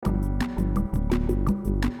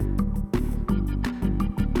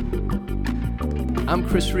I'm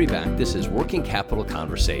Chris Riback. This is Working Capital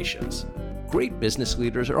Conversations. Great business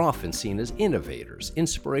leaders are often seen as innovators,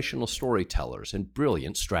 inspirational storytellers, and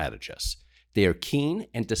brilliant strategists. They are keen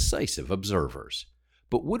and decisive observers.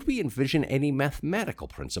 But would we envision any mathematical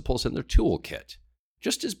principles in their toolkit?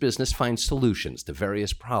 Just as business finds solutions to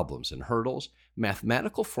various problems and hurdles,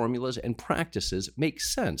 mathematical formulas and practices make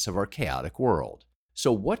sense of our chaotic world.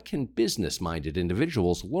 So what can business-minded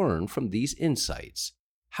individuals learn from these insights?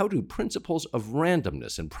 How do principles of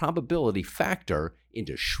randomness and probability factor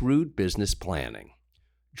into shrewd business planning?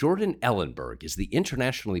 Jordan Ellenberg is the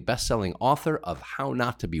internationally best-selling author of How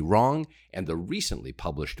Not to Be Wrong and the recently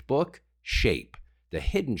published book, Shape: The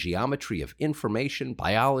Hidden Geometry of Information,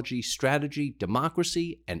 Biology, Strategy,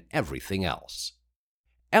 Democracy, and Everything Else.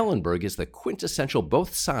 Ellenberg is the quintessential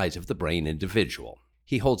both sides of the brain individual.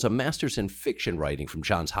 He holds a master's in fiction writing from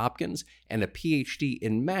Johns Hopkins and a PhD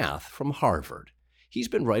in math from Harvard. He's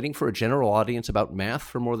been writing for a general audience about math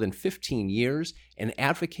for more than 15 years and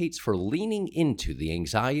advocates for leaning into the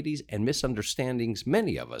anxieties and misunderstandings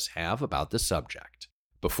many of us have about the subject.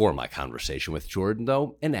 Before my conversation with Jordan,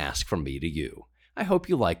 though, an ask from me to you. I hope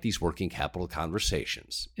you like these Working Capital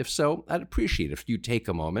Conversations. If so, I'd appreciate if you take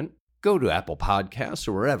a moment, go to Apple Podcasts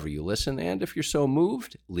or wherever you listen, and if you're so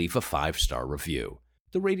moved, leave a 5-star review.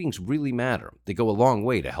 The ratings really matter. They go a long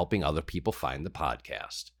way to helping other people find the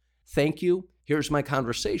podcast. Thank you. Here's my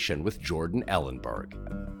conversation with Jordan Ellenberg.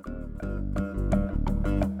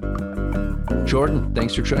 Jordan,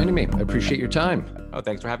 thanks for joining me. I appreciate your time. Oh,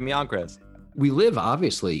 thanks for having me on, Chris. We live,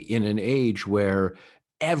 obviously, in an age where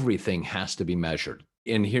everything has to be measured.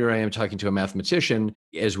 And here I am talking to a mathematician.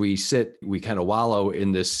 As we sit, we kind of wallow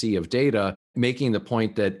in this sea of data, making the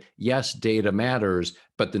point that, yes, data matters,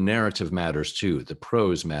 but the narrative matters too. The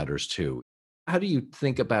prose matters too. How do you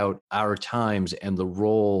think about our times and the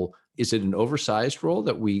role? Is it an oversized role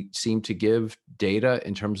that we seem to give data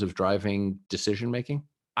in terms of driving decision-making?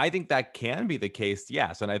 I think that can be the case,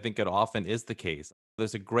 yes. And I think it often is the case.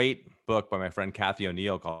 There's a great book by my friend Kathy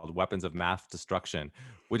O'Neill called Weapons of Math Destruction,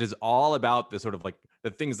 which is all about the sort of like the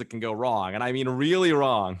things that can go wrong. And I mean, really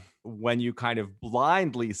wrong when you kind of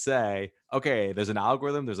blindly say, okay, there's an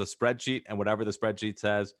algorithm, there's a spreadsheet, and whatever the spreadsheet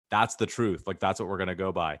says, that's the truth. Like, that's what we're going to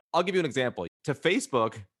go by. I'll give you an example. To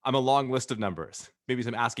Facebook, I'm a long list of numbers, maybe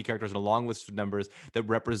some ASCII characters and a long list of numbers that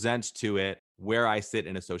represent to it where I sit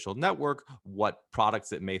in a social network, what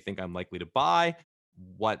products it may think I'm likely to buy,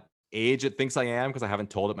 what age it thinks I am, because I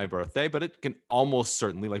haven't told it my birthday, but it can almost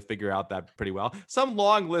certainly like figure out that pretty well. Some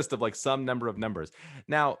long list of like some number of numbers.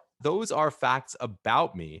 Now, those are facts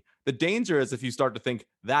about me. The danger is if you start to think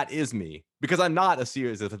that is me, because I'm not a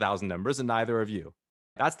series of 1,000 numbers and neither of you.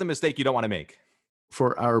 That's the mistake you don't want to make.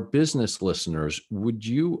 For our business listeners, would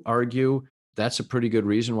you argue that's a pretty good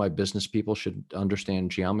reason why business people should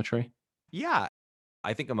understand geometry? Yeah.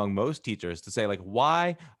 I think among most teachers to say like,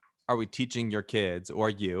 why are we teaching your kids or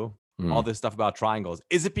you all this stuff about triangles?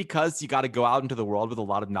 Is it because you got to go out into the world with a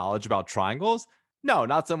lot of knowledge about triangles? No,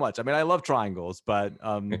 not so much. I mean, I love triangles, but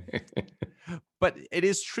but it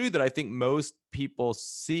is true that I think most people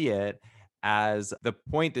see it as the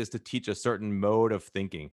point is to teach a certain mode of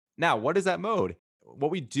thinking. Now, what is that mode? What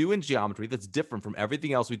we do in geometry that's different from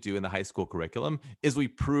everything else we do in the high school curriculum is we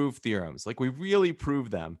prove theorems. Like we really prove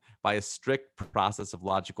them by a strict process of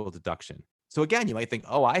logical deduction. So again, you might think,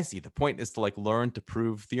 oh, I see. The point is to like learn to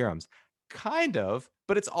prove theorems. Kind of,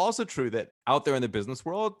 but it's also true that out there in the business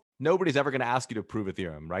world, nobody's ever going to ask you to prove a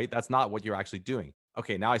theorem, right? That's not what you're actually doing.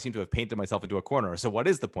 Okay, now I seem to have painted myself into a corner. So what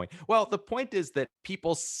is the point? Well, the point is that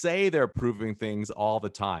people say they're proving things all the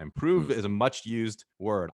time. Prove is a much used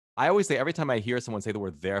word. I always say every time I hear someone say the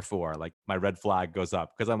word therefore, like my red flag goes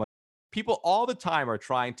up because I'm like, people all the time are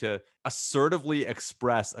trying to assertively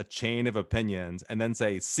express a chain of opinions and then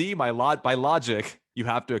say, see, by logic, you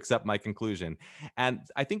have to accept my conclusion. And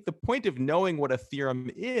I think the point of knowing what a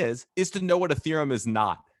theorem is to know what a theorem is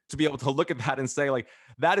not. To be able to look at that and say, like,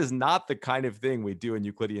 that is not the kind of thing we do in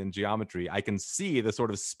Euclidean geometry. I can see the sort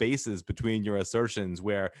of spaces between your assertions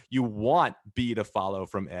where you want B to follow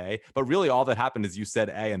from A, but really all that happened is you said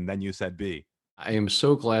A and then you said B. I am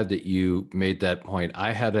so glad that you made that point.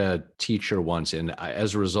 I had a teacher once, and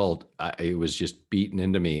as a result, it was just beaten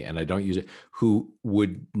into me, and I don't use it, who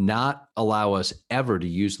would not allow us ever to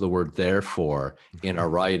use the word therefore in our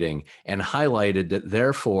writing, and highlighted that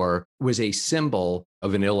therefore was a symbol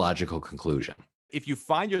of an illogical conclusion. If you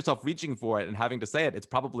find yourself reaching for it and having to say it, it's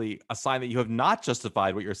probably a sign that you have not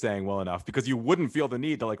justified what you're saying well enough, because you wouldn't feel the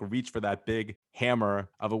need to like reach for that big hammer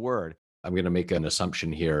of a word. I'm going to make an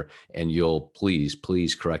assumption here, and you'll please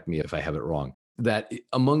correct me if I have it wrong, that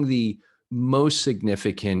among the most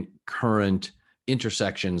significant current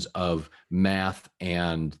intersections of math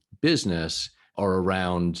and business are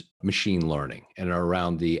around machine learning and are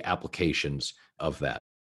around the applications of that.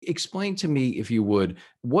 Explain to me, if you would,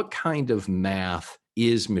 what kind of math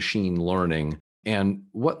is machine learning and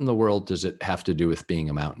what in the world does it have to do with being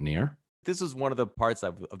a mountaineer? This was one of the parts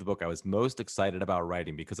of the book I was most excited about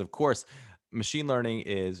writing because, of course, machine learning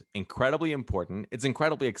is incredibly important. It's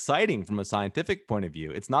incredibly exciting from a scientific point of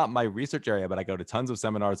view. It's not my research area, but I go to tons of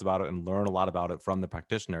seminars about it and learn a lot about it from the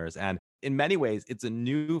practitioners. And in many ways, it's a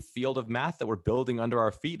new field of math that we're building under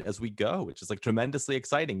our feet as we go, which is like tremendously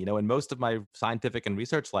exciting. In most of my scientific and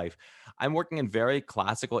research life, I'm working in very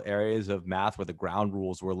classical areas of math where the ground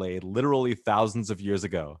rules were laid literally thousands of years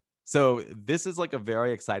ago. So this is like a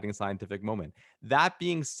very exciting scientific moment. That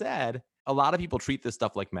being said, a lot of people treat this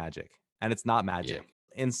stuff like magic, and it's not Yeah. magic.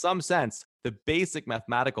 In some sense, the basic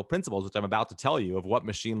mathematical principles, which I'm about to tell you of what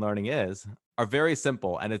machine learning is, are very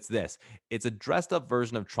simple. And it's this: it's a dressed up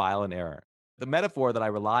version of trial and error. The metaphor that I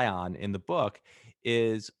rely on in the book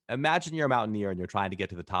is, imagine you're a mountaineer and you're trying to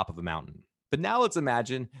get to the top of a mountain. But now let's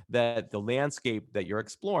imagine that the landscape that you're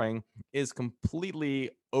exploring is completely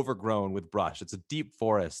overgrown with brush. It's a deep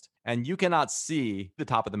forest, and you cannot see the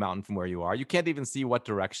top of the mountain from where you are. You can't even see what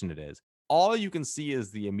direction it is. All you can see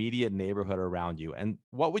is the immediate neighborhood around you. And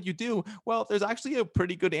what would you do? Well, there's actually a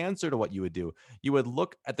pretty good answer to what you would do. You would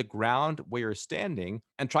look at the ground where you're standing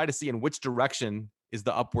and try to see in which direction is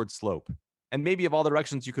the upward slope. And maybe of all the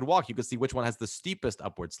directions you could walk, you could see which one has the steepest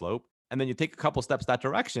upward slope. And then you take a couple steps that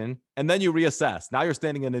direction, and then you reassess. Now you're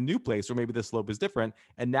standing in a new place where maybe the slope is different.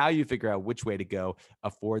 And now you figure out which way to go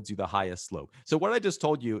affords you the highest slope. So what I just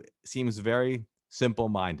told you seems very simple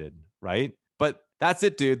minded, right? But that's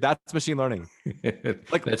it, dude. That's machine learning.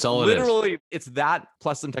 Like That's all it is. literally, it's that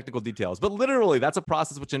plus some technical details. But literally, that's a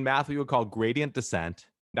process which in math we would call gradient descent.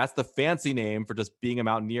 That's the fancy name for just being a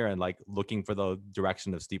mountaineer and like looking for the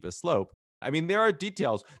direction of steepest slope. I mean, there are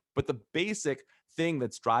details, but the basic thing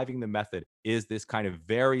that's driving the method is this kind of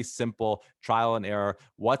very simple trial and error.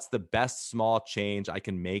 What's the best small change I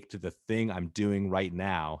can make to the thing I'm doing right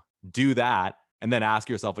now? Do that. And then ask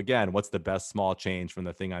yourself again, what's the best small change from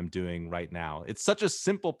the thing I'm doing right now? It's such a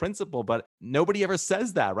simple principle, but nobody ever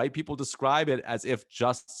says that, right? People describe it as if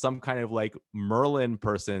just some kind of like Merlin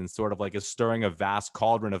person sort of like is stirring a vast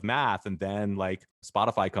cauldron of math and then like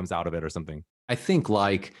Spotify comes out of it or something. I think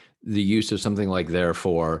like the use of something like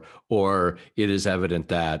therefore, or it is evident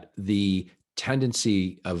that the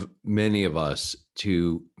tendency of many of us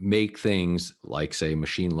to make things like, say,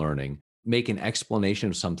 machine learning, make an explanation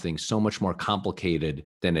of something so much more complicated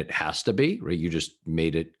than it has to be, right? You just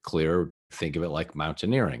made it clear. Think of it like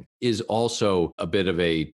mountaineering, is also a bit of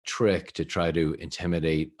a trick to try to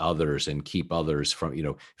intimidate others and keep others from,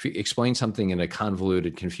 if you explain something in a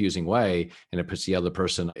convoluted, confusing way, and it puts the other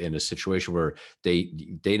person in a situation where they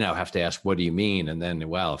now have to ask, what do you mean? And then,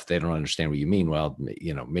 well, if they don't understand what you mean, well,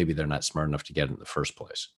 maybe they're not smart enough to get it in the first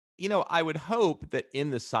place. I would hope that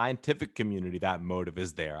in the scientific community, that motive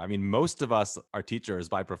is there. I mean, most of us are teachers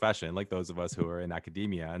by profession, like those of us who are in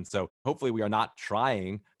academia. And so hopefully we are not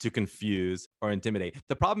trying to confuse or intimidate.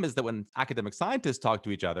 The problem is that when academic scientists talk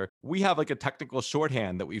to each other, we have like a technical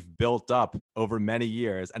shorthand that we've built up over many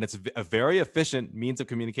years. And it's a very efficient means of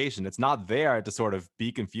communication. It's not there to sort of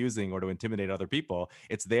be confusing or to intimidate other people.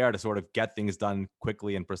 It's there to sort of get things done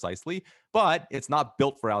quickly and precisely, but it's not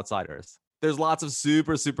built for outsiders. There's lots of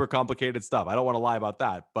super, super complicated stuff. I don't want to lie about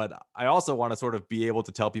that, but I also want to sort of be able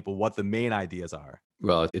to tell people what the main ideas are.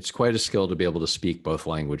 Well, it's quite a skill to be able to speak both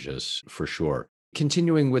languages for sure.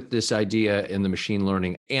 Continuing with this idea in the machine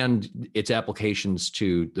learning and its applications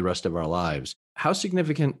to the rest of our lives, how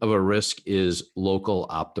significant of a risk is local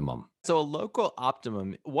optimum? So a local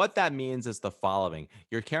optimum, what that means is the following.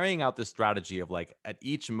 You're carrying out this strategy of like at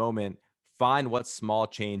each moment, find what small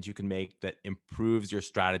change you can make that improves your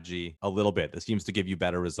strategy a little bit. That seems to give you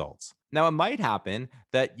better results. Now, it might happen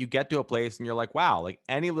that you get to a place and you're like, wow, like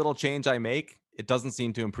any little change I make, it doesn't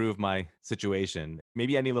seem to improve my situation.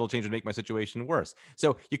 Maybe any little change would make my situation worse.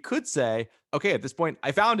 So you could say, okay, at this point,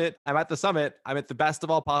 I found it. I'm at the summit. I'm at the best of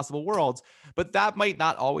all possible worlds. But that might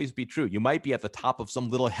not always be true. You might be at the top of some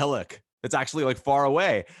little hillock it's actually like far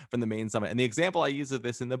away from the main summit. And the example I use of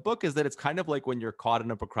this in the book is that it's kind of like when you're caught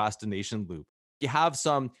in a procrastination loop. You have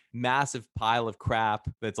some massive pile of crap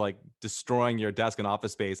that's like destroying your desk and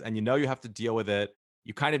office space, and you know you have to deal with it.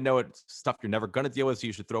 You kind of know it's stuff you're never going to deal with, so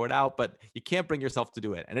you should throw it out, but you can't bring yourself to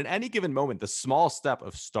do it. And at any given moment, the small step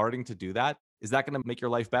of starting to do that, is that going to make your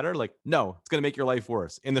life better? Like, no, it's going to make your life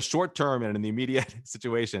worse. In the short term and in the immediate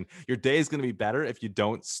situation, your day is going to be better if you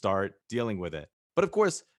don't start dealing with it. But of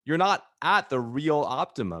course, you're not at the real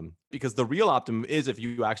optimum, because the real optimum is if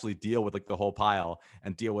you actually deal with like the whole pile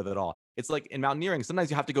and deal with it all. It's like in mountaineering, sometimes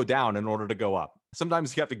you have to go down in order to go up.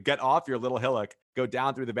 Sometimes you have to get off your little hillock, go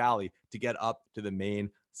down through the valley to get up to the main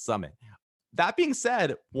summit. That being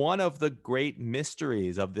said, one of the great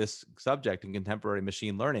mysteries of this subject in contemporary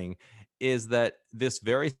machine learning is that this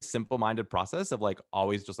very simple-minded process of like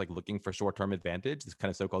always just like looking for short-term advantage, this kind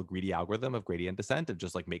of so-called greedy algorithm of gradient descent, of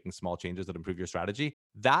just like making small changes that improve your strategy,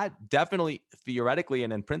 that definitely theoretically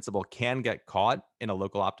and in principle can get caught in a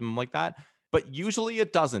local optimum like that. But usually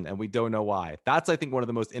it doesn't, and we don't know why. That's, I think, one of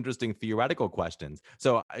the most interesting theoretical questions.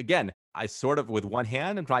 So again, I sort of, with one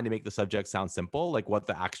hand, I'm trying to make the subject sound simple, like what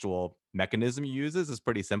the actual mechanism uses is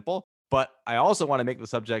pretty simple. But I also want to make the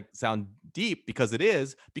subject sound deep, because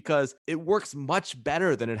it works much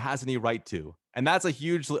better than it has any right to. And that's a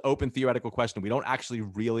hugely open theoretical question. We don't actually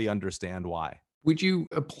really understand why. Would you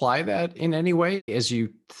apply that in any way as you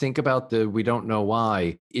think about the we don't know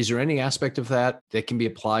why? Is there any aspect of that that can be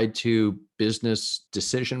applied to business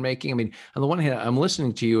decision making? I mean, on the one hand, I'm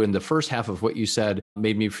listening to you, and the first half of what you said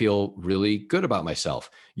made me feel really good about myself.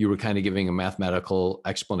 You were kind of giving a mathematical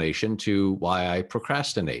explanation to why I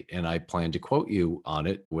procrastinate, and I plan to quote you on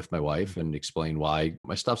it with my wife and explain why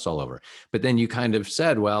my stuff's all over. But then you kind of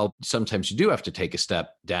said, well, sometimes you do have to take a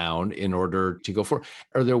step down in order to go forward.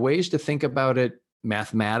 Are there ways to think about it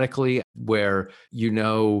mathematically where you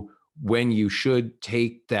know when you should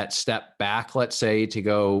take that step back, let's say, to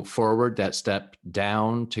go forward, that step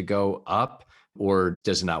down to go up, or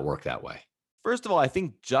does it not work that way? First of all, I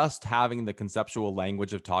think just having the conceptual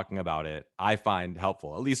language of talking about it, I find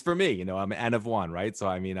helpful, at least for me. I'm an N of one, right? So,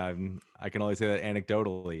 I mean, I can only say that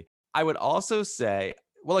anecdotally. I would also say,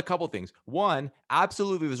 well, a couple things. One,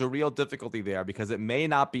 absolutely, there's a real difficulty there because it may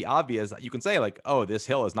not be obvious. You can say, like, oh, this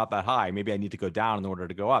hill is not that high. Maybe I need to go down in order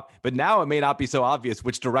to go up. But now it may not be so obvious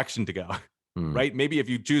which direction to go, Hmm. right? Maybe if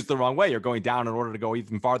you choose the wrong way, you're going down in order to go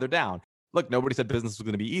even farther down. Look, nobody said business was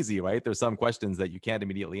going to be easy, right? There's some questions that you can't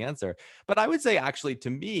immediately answer. But I would say, actually,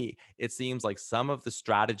 to me, it seems like some of the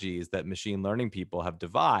strategies that machine learning people have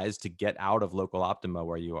devised to get out of local optima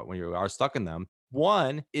when you are stuck in them.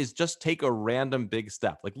 One is just take a random big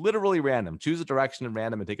step, like literally random. Choose a direction at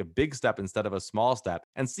random and take a big step instead of a small step,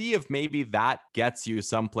 and see if maybe that gets you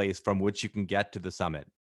someplace from which you can get to the summit.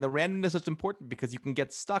 The randomness is important because you can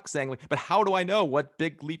get stuck saying, like, but how do I know what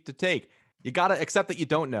big leap to take? You got to accept that you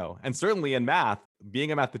don't know. And certainly in math,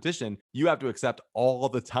 being a mathematician, you have to accept all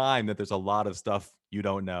the time that there's a lot of stuff you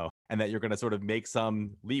don't know, and that you're going to sort of make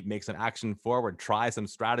some leap, make some action forward, try some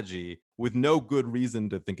strategy with no good reason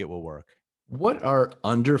to think it will work. What are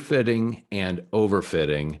underfitting and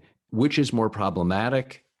overfitting? Which is more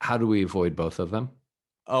problematic? How do we avoid both of them?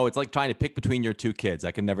 Oh, it's like trying to pick between your two kids.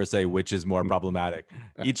 I can never say which is more problematic.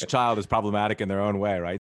 Each child is problematic in their own way,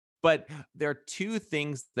 right? But there are two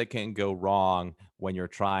things that can go wrong when you're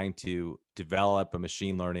trying to develop a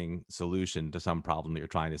machine learning solution to some problem that you're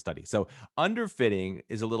trying to study. So, underfitting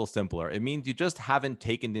is a little simpler. It means you just haven't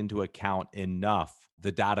taken into account enough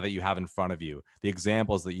the data that you have in front of you, the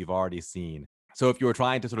examples that you've already seen. So if you were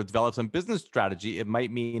trying to sort of develop some business strategy, it might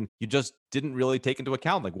mean you just didn't really take into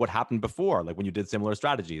account like what happened before, like when you did similar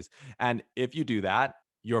strategies. And if you do that,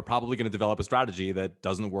 you're probably going to develop a strategy that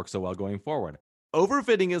doesn't work so well going forward.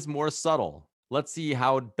 Overfitting is more subtle. Let's see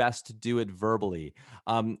how best to do it verbally.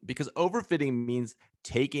 Because overfitting means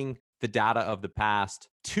taking the data of the past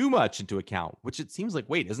too much into account, which it seems like,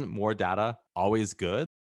 wait, isn't more data always good?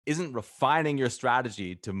 Isn't refining your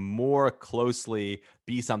strategy to more closely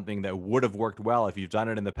be something that would have worked well if you've done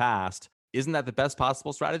it in the past? Isn't that the best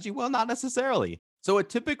possible strategy? Well, not necessarily. So, a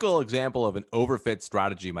typical example of an overfit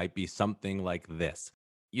strategy might be something like this.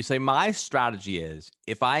 You say, my strategy is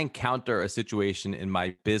if I encounter a situation in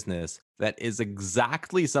my business that is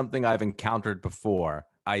exactly something I've encountered before,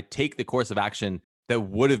 I take the course of action that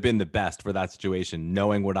would have been the best for that situation,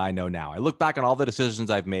 knowing what I know now. I look back on all the decisions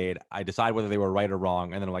I've made, I decide whether they were right or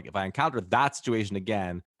wrong. And then I'm like, if I encounter that situation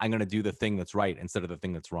again, I'm going to do the thing that's right instead of the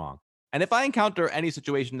thing that's wrong. And if I encounter any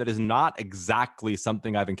situation that is not exactly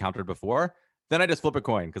something I've encountered before, then I just flip a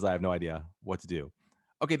coin because I have no idea what to do.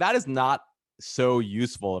 Okay, that is not so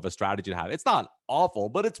useful of a strategy to have. It's not awful,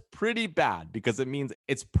 but it's pretty bad because it means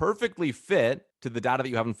it's perfectly fit to the data that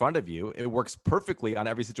you have in front of you. It works perfectly on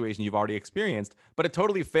every situation you've already experienced, but it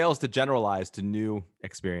totally fails to generalize to new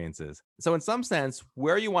experiences. So in some sense,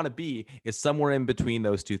 where you want to be is somewhere in between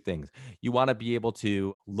those two things. You want to be able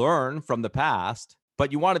to learn from the past,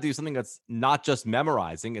 but you want to do something that's not just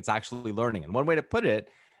memorizing, it's actually learning. And one way to put it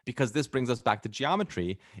because this brings us back to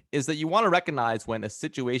geometry, is that you want to recognize when a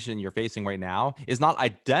situation you're facing right now is not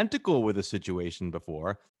identical with a situation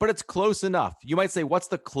before, but it's close enough. You might say, what's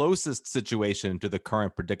the closest situation to the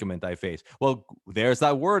current predicament I face? Well, there's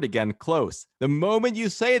that word again, close. The moment you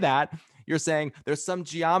say that, you're saying there's some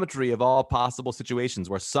geometry of all possible situations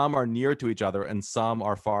where some are near to each other and some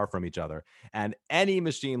are far from each other. And any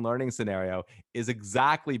machine learning scenario is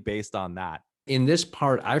exactly based on that. In this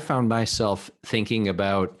part, I found myself thinking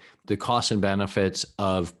about the costs and benefits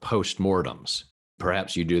of postmortems.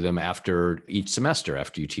 Perhaps you do them after each semester,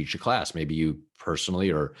 after you teach a class. Maybe you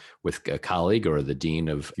personally or with a colleague or the dean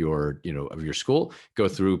of your, of your school, go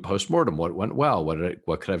through postmortem. What went well?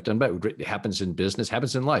 What could I have done better? It happens in business,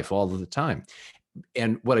 happens in life all of the time.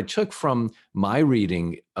 And what I took from my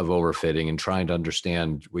reading of overfitting and trying to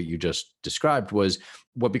understand what you just described was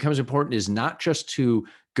what becomes important is not just to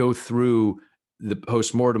go through the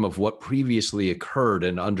postmortem of what previously occurred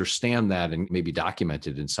and understand that and maybe document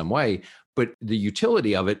it in some way, but the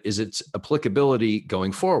utility of it is its applicability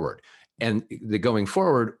going forward. And the going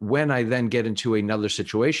forward, when I then get into another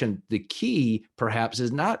situation, the key perhaps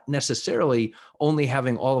is not necessarily only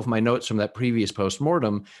having all of my notes from that previous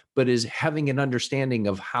postmortem, but is having an understanding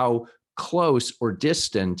of how close or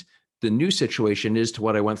distant the new situation is to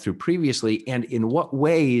what I went through previously, and in what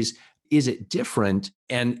ways is it different?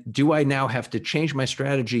 And do I now have to change my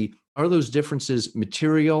strategy? Are those differences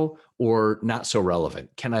material or not so relevant?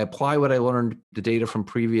 Can I apply what I learned, the data from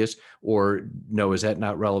previous, or no, is that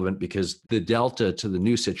not relevant because the delta to the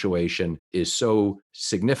new situation is so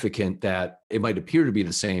significant that it might appear to be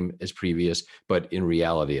the same as previous, but in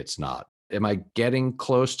reality, it's not. Am I getting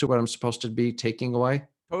close to what I'm supposed to be taking away?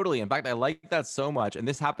 Totally. In fact, I like that so much. And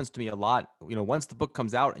this happens to me a lot. Once the book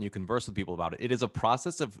comes out and you converse with people about it, it is a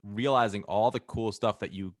process of realizing all the cool stuff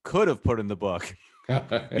that you could have put in the book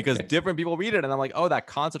because different people read it. And I'm like, oh, that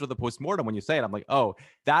concept of the postmortem, when you say it, I'm like, oh,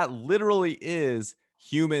 that literally is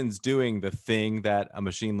humans doing the thing that a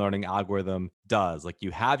machine learning algorithm does. Like,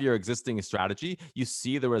 you have your existing strategy, you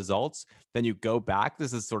see the results, then you go back.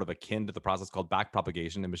 This is sort of akin to the process called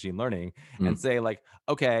backpropagation in machine learning, and say like,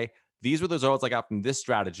 okay, these were the results I got from this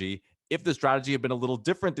strategy. If the strategy had been a little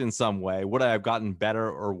different in some way, would I have gotten better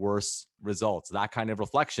or worse results? That kind of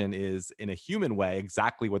reflection is, in a human way,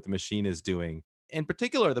 exactly what the machine is doing. In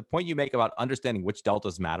particular, the point you make about understanding which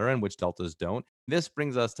deltas matter and which deltas don't, this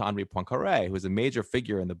brings us to Henri Poincaré, who is a major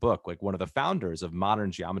figure in the book, like one of the founders of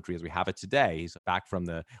modern geometry as we have it today. He's back from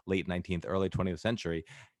the late 19th, early 20th century.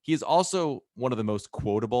 He's also one of the most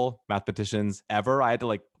quotable mathematicians ever. I had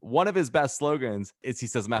to one of his best slogans is, he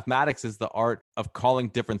says, mathematics is the art of calling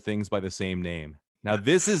different things by the same name. Now,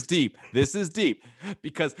 this is deep. This is deep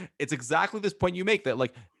because it's exactly this point you make that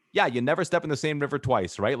yeah, you never step in the same river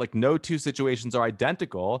twice, right? Like, no two situations are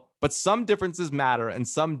identical, but some differences matter and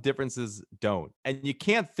some differences don't. And you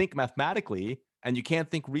can't think mathematically and you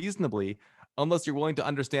can't think reasonably unless you're willing to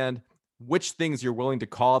understand which things you're willing to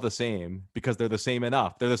call the same because they're the same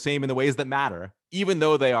enough. They're the same in the ways that matter, even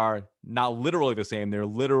though they are not literally the same, they're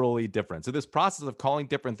literally different. So this process of calling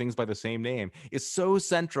different things by the same name is so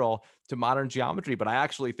central to modern geometry, but I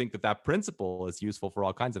actually think that principle is useful for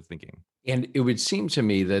all kinds of thinking. And it would seem to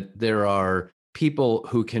me that there are people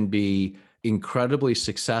who can be incredibly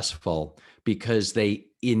successful because they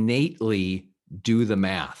innately do the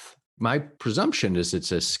math. My presumption is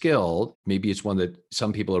it's a skill. Maybe it's one that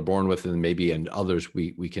some people are born with, and maybe in others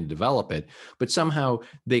we can develop it. But somehow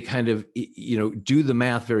they kind of do the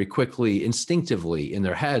math very quickly, instinctively in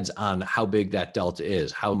their heads on how big that delta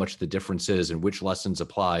is, how much the difference is, and which lessons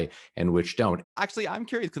apply and which don't. Actually, I'm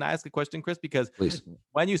curious. Can I ask a question, Chris? Because Please.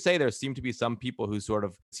 When you say there seem to be some people who sort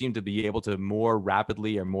of seem to be able to more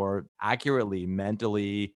rapidly or more accurately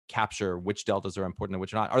mentally capture which deltas are important and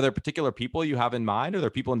which are not, are there particular people you have in mind? Are there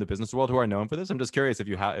people in the business world who are known for this? I'm just curious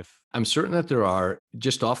if I'm certain that there are.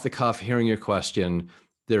 Just off the cuff, hearing your question,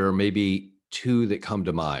 there are maybe two that come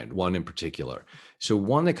to mind, one in particular. So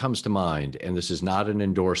one that comes to mind, and this is not an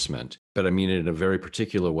endorsement, but I mean it in a very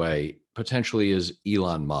particular way, potentially, is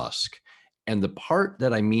Elon Musk. And the part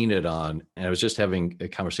that I mean it on, and I was just having a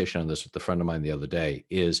conversation on this with a friend of mine the other day,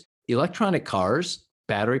 is electronic cars,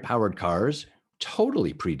 battery-powered cars,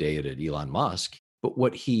 totally predated Elon Musk. But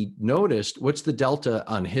what he noticed, what's the delta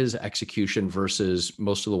on his execution versus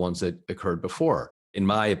most of the ones that occurred before? In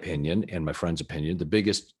my opinion, and my friend's opinion, the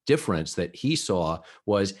biggest difference that he saw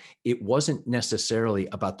was it wasn't necessarily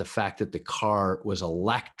about the fact that the car was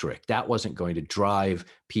electric. That wasn't going to drive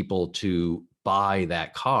people to buy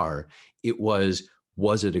that car. It was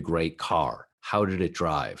it a great car? How did it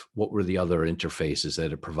drive? What were the other interfaces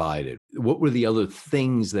that it provided? What were the other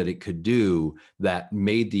things that it could do that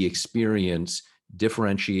made the experience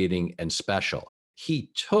differentiating and special.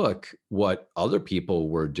 He took what other people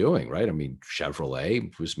were doing, right? I mean,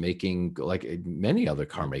 Chevrolet was making, like many other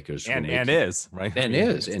car makers were making, and is, right? and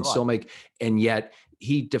is, and still make, and yet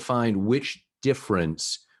he defined which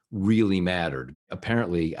difference really mattered.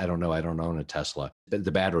 Apparently, I don't know, I don't own a Tesla, but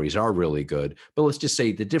the batteries are really good. But let's just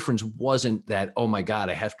say the difference wasn't that, oh my God,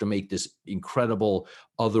 I have to make this incredible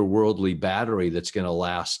otherworldly battery that's going to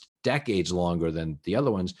last decades longer than the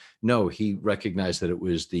other ones. No, he recognized that it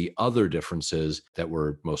was the other differences that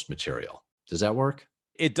were most material. Does that work?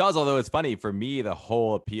 It does, although it's funny for me, the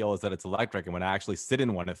whole appeal is that it's electric. And when I actually sit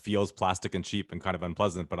in one, it feels plastic and cheap and kind of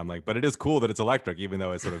unpleasant. But I'm like, but it is cool that it's electric, even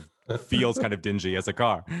though it sort of feels kind of dingy as a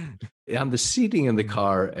car. On the seating in the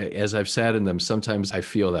car, as I've sat in them, sometimes I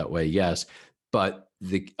feel that way, yes. But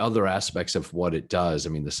the other aspects of what it does, I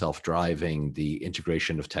mean, the self-driving, the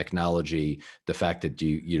integration of technology, the fact that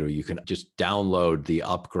you can just download the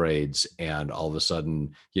upgrades and all of a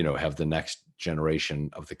sudden, have the next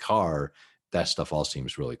generation of the car. That stuff all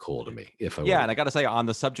seems really cool to me. And I got to say, on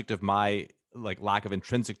the subject of my lack of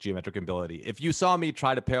intrinsic geometric ability, if you saw me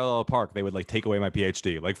try to parallel park, they would take away my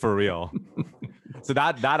PhD, for real. So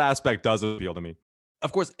that aspect does appeal to me.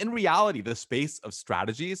 Of course, in reality, the space of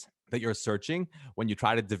strategies that you're searching when you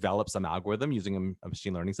try to develop some algorithm using a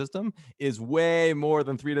machine learning system is way more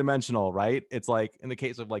than three-dimensional, right? It's like in the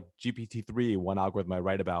case of GPT-3, one algorithm I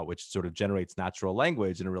write about, which sort of generates natural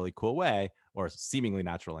language in a really cool way, or seemingly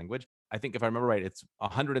natural language. I think if I remember right, it's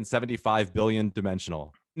 175 billion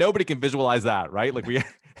dimensional. Nobody can visualize that, right?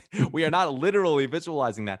 We are not literally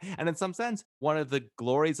visualizing that. And in some sense, one of the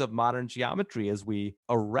glories of modern geometry is we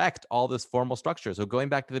erect all this formal structure. So going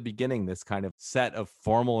back to the beginning, this kind of set of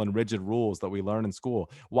formal and rigid rules that we learn in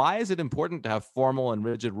school. Why is it important to have formal and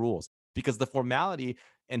rigid rules? Because the formality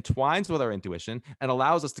entwines with our intuition and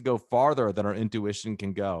allows us to go farther than our intuition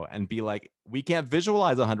can go and be like, we can't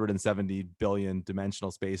visualize 170 billion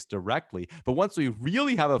dimensional space directly. But once we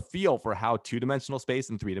really have a feel for how two-dimensional space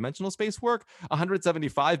and three-dimensional space work,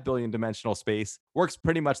 175 billion dimensional space works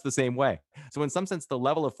pretty much the same way. So in some sense, the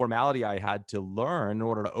level of formality I had to learn in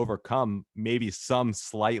order to overcome maybe some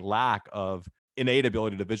slight lack of innate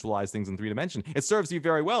ability to visualize things in three dimension, it serves you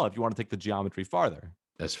very well if you want to take the geometry farther.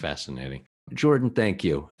 That's fascinating. Jordan, thank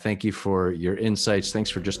you. Thank you for your insights. Thanks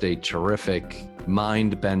for just a terrific,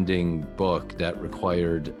 mind-bending book that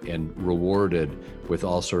required and rewarded with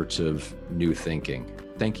all sorts of new thinking.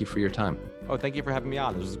 Thank you for your time. Oh, thank you for having me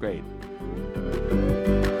on. This was great.